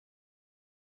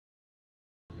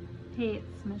Hey,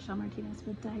 it's Michelle Martinez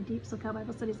with DiveDeep SoCal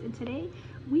Bible Studies, and today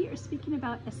we are speaking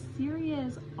about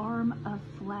Assyria's arm of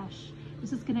flesh.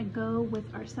 This is going to go with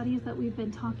our studies that we've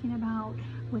been talking about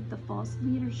with the false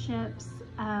leaderships.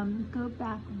 Go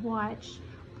back, watch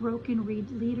Broken Reed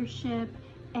Leadership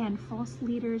and False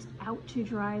Leaders Out to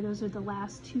Dry. Those are the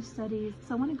last two studies.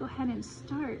 So I want to go ahead and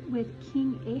start with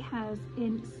King Ahaz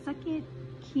in 2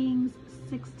 Kings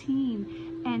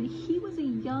 16. And he was a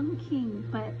young king,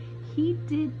 but he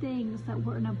did things that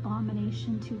were an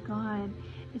abomination to God.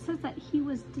 It says that he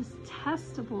was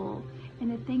detestable in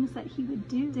the things that he would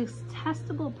do.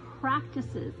 Detestable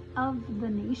practices of the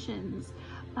nations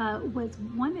was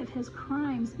one of his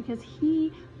crimes, because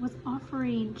he was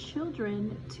offering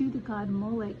children to the god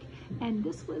Moloch. And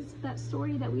this was that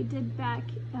story that we did back,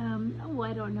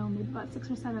 I don't know, maybe about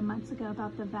 6 or 7 months ago,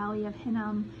 about the Valley of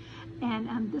Hinnom.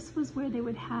 And this was where they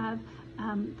would have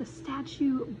the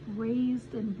statue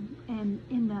raised and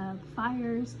in the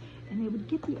fires, and they would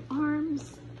get the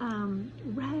arms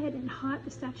red and hot,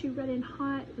 the statue red and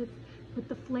hot with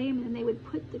the flame, and they would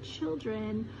put the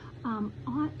children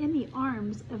in the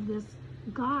arms of this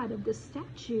god, of this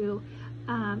statue,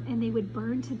 and they would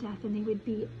burn to death, and they would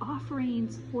be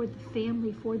offerings for the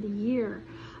family for the year.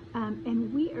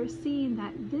 And we are seeing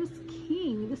that this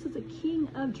is a king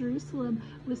of Jerusalem,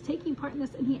 was taking part in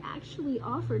this, and he actually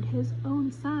offered his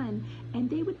own son, and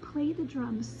they would play the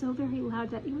drums so very loud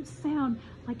that it would sound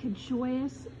like a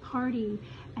joyous party.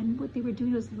 And what they were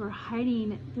doing was they were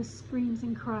hiding the screams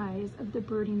and cries of the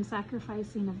burning,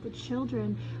 sacrificing of the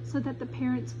children, so that the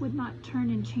parents would not turn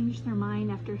and change their mind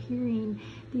after hearing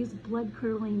these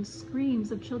blood-curdling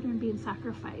screams of children being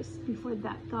sacrificed before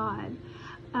that god.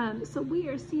 So we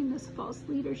are seeing this false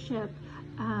leadership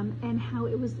and how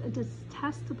it was a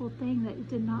detestable thing that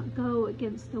did not go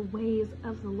against the ways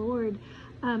of the Lord.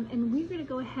 And we're going to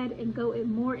go ahead and go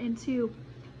more into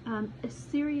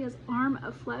Assyria's arm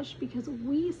of flesh, because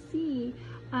we see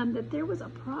that there was a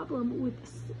problem with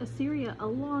Assyria a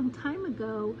long time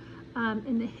ago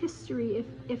in the history.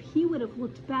 If he would have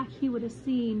looked back, he would have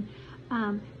seen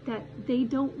that they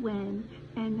don't win,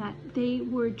 and that they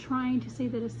were trying to say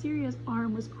that Assyria's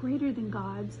arm was greater than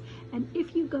God's. And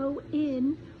if you go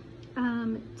in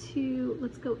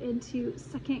let's go into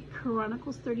 2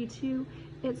 Chronicles 32,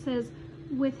 it says,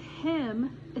 with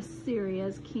him,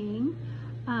 Assyria's king,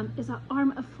 is an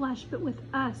arm of flesh, but with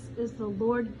us is the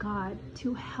Lord God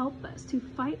to help us, to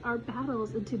fight our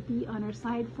battles and to be on our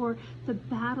side, for the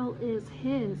battle is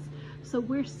his. So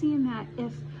we're seeing that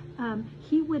if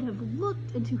he would have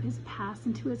looked into his past,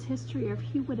 into his history, or if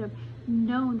he would have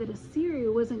known that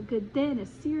Assyria wasn't good then,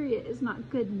 Assyria is not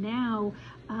good now,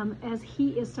 as he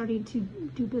is starting to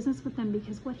do business with them.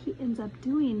 Because what he ends up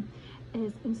doing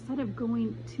is, instead of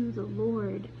going to the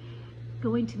Lord,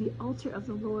 going to the altar of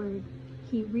the Lord,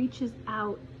 he reaches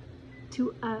out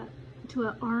to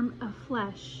an arm of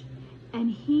flesh,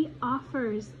 and he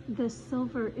offers the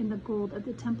silver and the gold of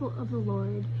the temple of the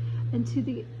Lord into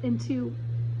the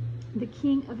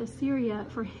king of Assyria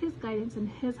for his guidance and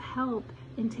his help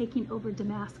in taking over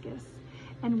Damascus.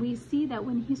 And we see that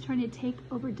when he's trying to take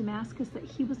over Damascus, that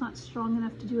he was not strong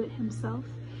enough to do it himself.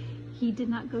 He did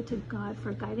not go to God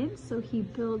for guidance, so he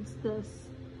builds this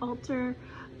altar,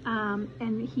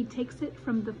 and he takes it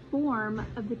from the form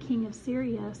of the king of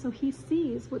Syria. So he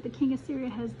sees what the king of Syria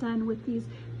has done with these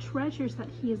treasures that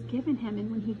he has given him,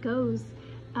 and when he goes,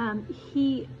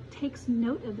 he takes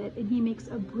note of it, and he makes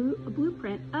a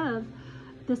blueprint of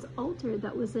this altar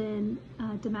that was in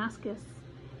Damascus,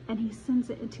 and he sends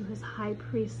it into his high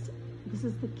priest. This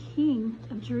is the king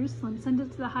of Jerusalem. Send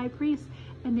it to the high priest,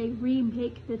 and they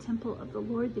remake the temple of the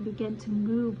Lord. They begin to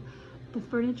move the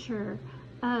furniture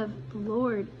of the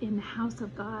Lord in the house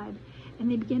of God, and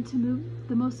they begin to move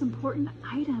the most important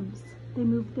items. They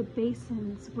move the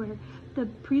basins where the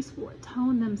priests will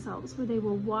atone themselves, where they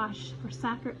will wash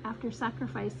after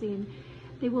sacrificing.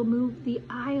 They will move the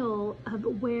aisle of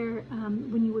where,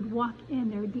 when you would walk in,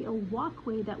 there would be a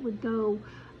walkway that would go,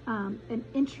 an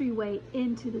entryway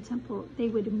into the temple. They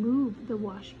would move the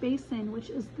wash basin, which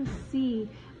is the sea.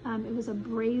 It was a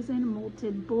brazen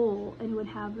molten bowl, and it would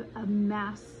have a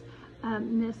mass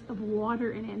of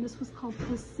water in it, and this was called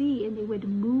the sea. And they would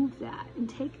move that and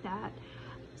take that.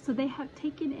 So they have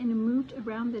taken and moved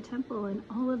around the temple and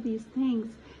all of these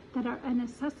things that are a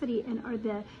necessity and are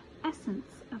the essence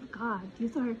of God.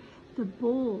 These are the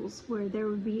bowls where there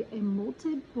would be a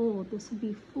molten bowl. This would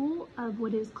be full of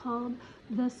what is called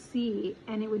the sea,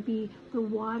 and it would be the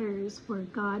waters where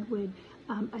God would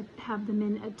have the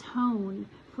men atone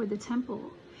for the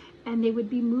temple. And they would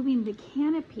be moving the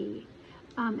canopy,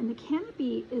 and the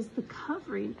canopy is the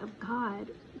covering of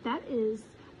God. That is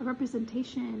a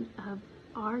representation of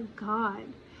our God.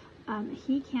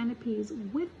 He canopies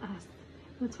with us.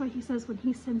 That's why he says when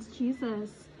he sends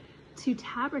Jesus to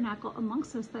tabernacle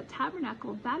amongst us, that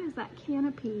tabernacle, that is that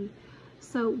canopy.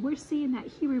 So we're seeing that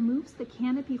he removes the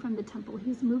canopy from the temple.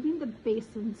 He's moving the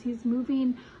basins. He's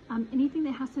moving anything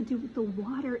that has to do with the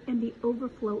water and the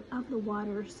overflow of the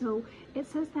water. So it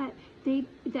says that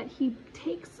he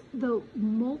takes the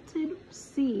malted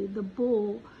seed, the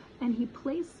bowl, and he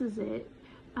places it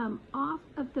off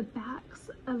of the backs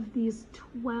of these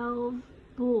 12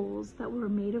 bowls that were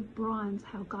made of bronze,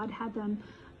 how God had them.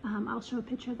 I'll show a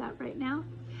picture of that right now.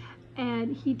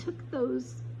 And he took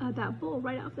that bowl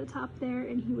right off the top there,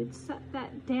 and he would set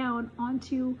that down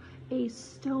onto a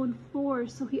stone floor.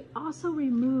 So he also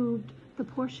removed the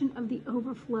portion of the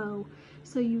overflow.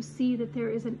 So you see that there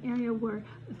is an area where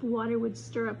if water would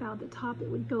stir up out the top, it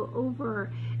would go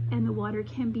over and the water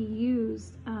can be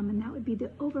used, and that would be the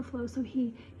overflow. So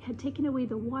he had taken away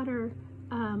the water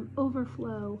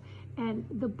overflow and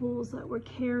the bowls that were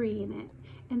carrying it,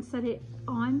 and set it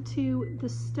onto the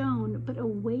stone, but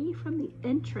away from the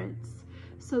entrance.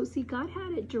 So see, God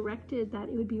had it directed that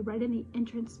it would be right in the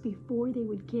entrance before they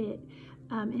would get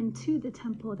into the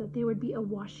temple, that there would be a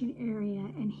washing area.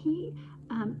 And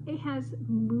Ahaz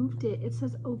moved it. It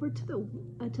says over to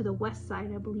the west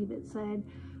side, I believe it said.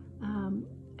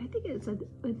 I think it said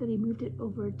that he moved it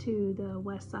over to the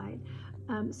west side.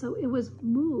 So it was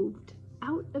moved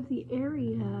out of the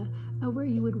area where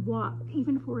you would walk,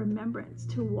 even for remembrance,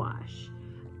 to wash.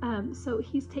 So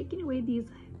he's taking away these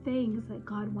things that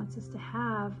God wants us to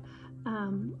have,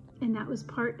 and that was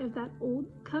part of that old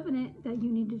covenant, that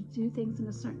you needed to do things in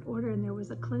a certain order, and there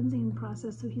was a cleansing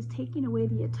process. So he's taking away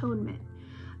the atonement,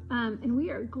 and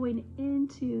we are going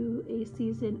into a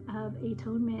season of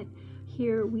atonement.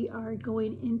 Here we are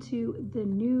going into the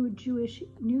new Jewish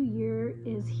New Year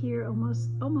is here,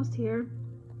 almost here.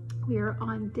 We are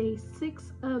on day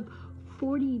 6 of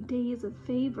 40 days of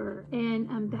favor,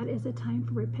 and that is a time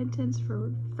for repentance,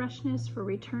 for freshness, for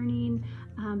returning.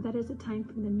 That is a time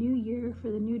for the new year, for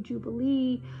the new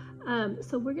Jubilee.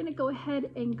 So we're going to go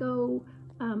ahead and go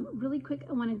really quick.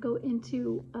 I want to go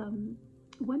into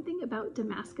one thing about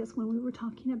Damascus, when we were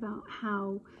talking about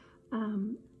how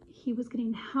he was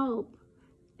getting help,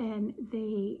 and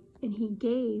he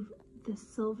gave the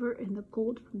silver and the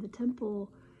gold from the temple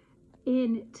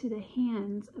into the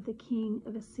hands of the king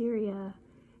of Assyria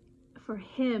for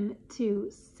him to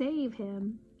save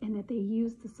him, and that they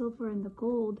used the silver and the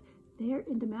gold there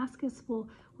in Damascus. Well,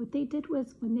 what they did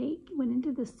was, when they went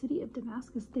into the city of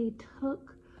Damascus, they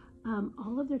took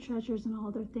all of their treasures and all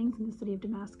of their things in the city of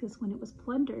Damascus when it was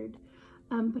plundered.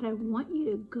 But I want you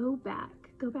to go back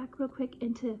real quick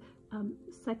into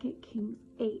 2 Kings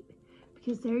 8,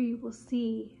 because there you will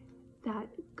see that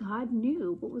God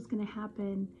knew what was going to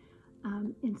happen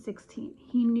in 16.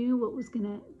 He knew what was going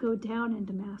to go down in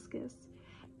Damascus,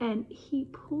 and he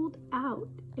pulled out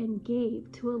and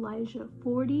gave to Elijah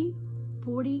 40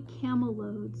 camel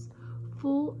loads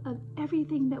full of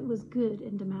everything that was good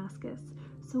in Damascus.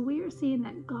 So we are seeing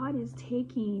that God is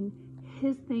taking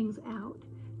his things out,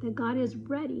 that God is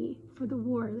ready for the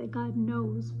war, that God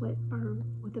knows what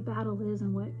the battle is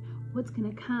and what's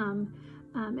going to come,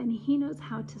 and he knows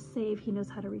how to save, he knows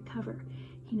how to recover,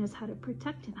 he knows how to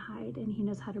protect and hide, and he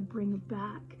knows how to bring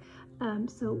back.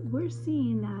 So we're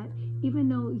seeing that even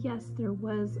though, yes, there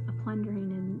was a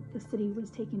plundering and the city was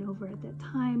taken over at that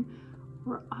time,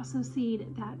 we're also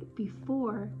seeing that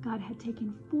before, God had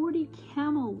taken 40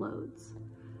 camel loads.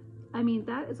 I mean,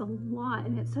 that is a lot.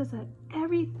 And it says that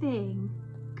everything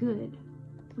good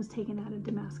was taken out of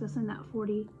Damascus in that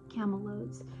 40 camel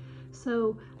loads.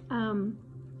 So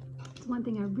it's one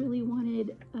thing I really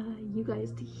wanted you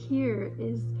guys to hear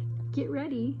is get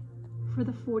ready for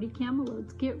the 40 camel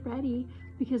loads. Get ready,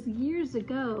 because years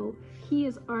ago, he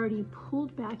has already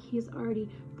pulled back. He's already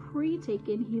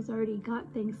pre-taken. He's already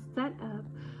got things set up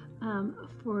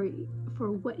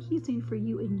for what he's doing for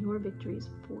you and your victories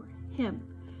for him.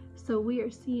 So we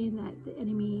are seeing that the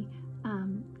enemy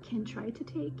can try to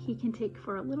take. He can take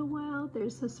for a little while.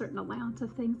 There's a certain allowance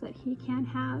of things that he can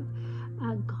have.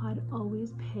 God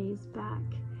always pays back,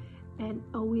 and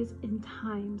always in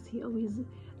times. He always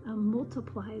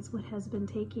multiplies what has been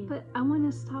taken. But I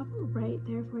want to stop right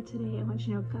there for today. I want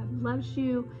you to know God loves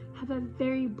you. Have a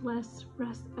very blessed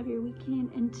rest of your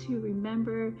weekend, and to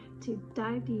remember to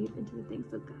dive deep into the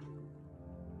things of God.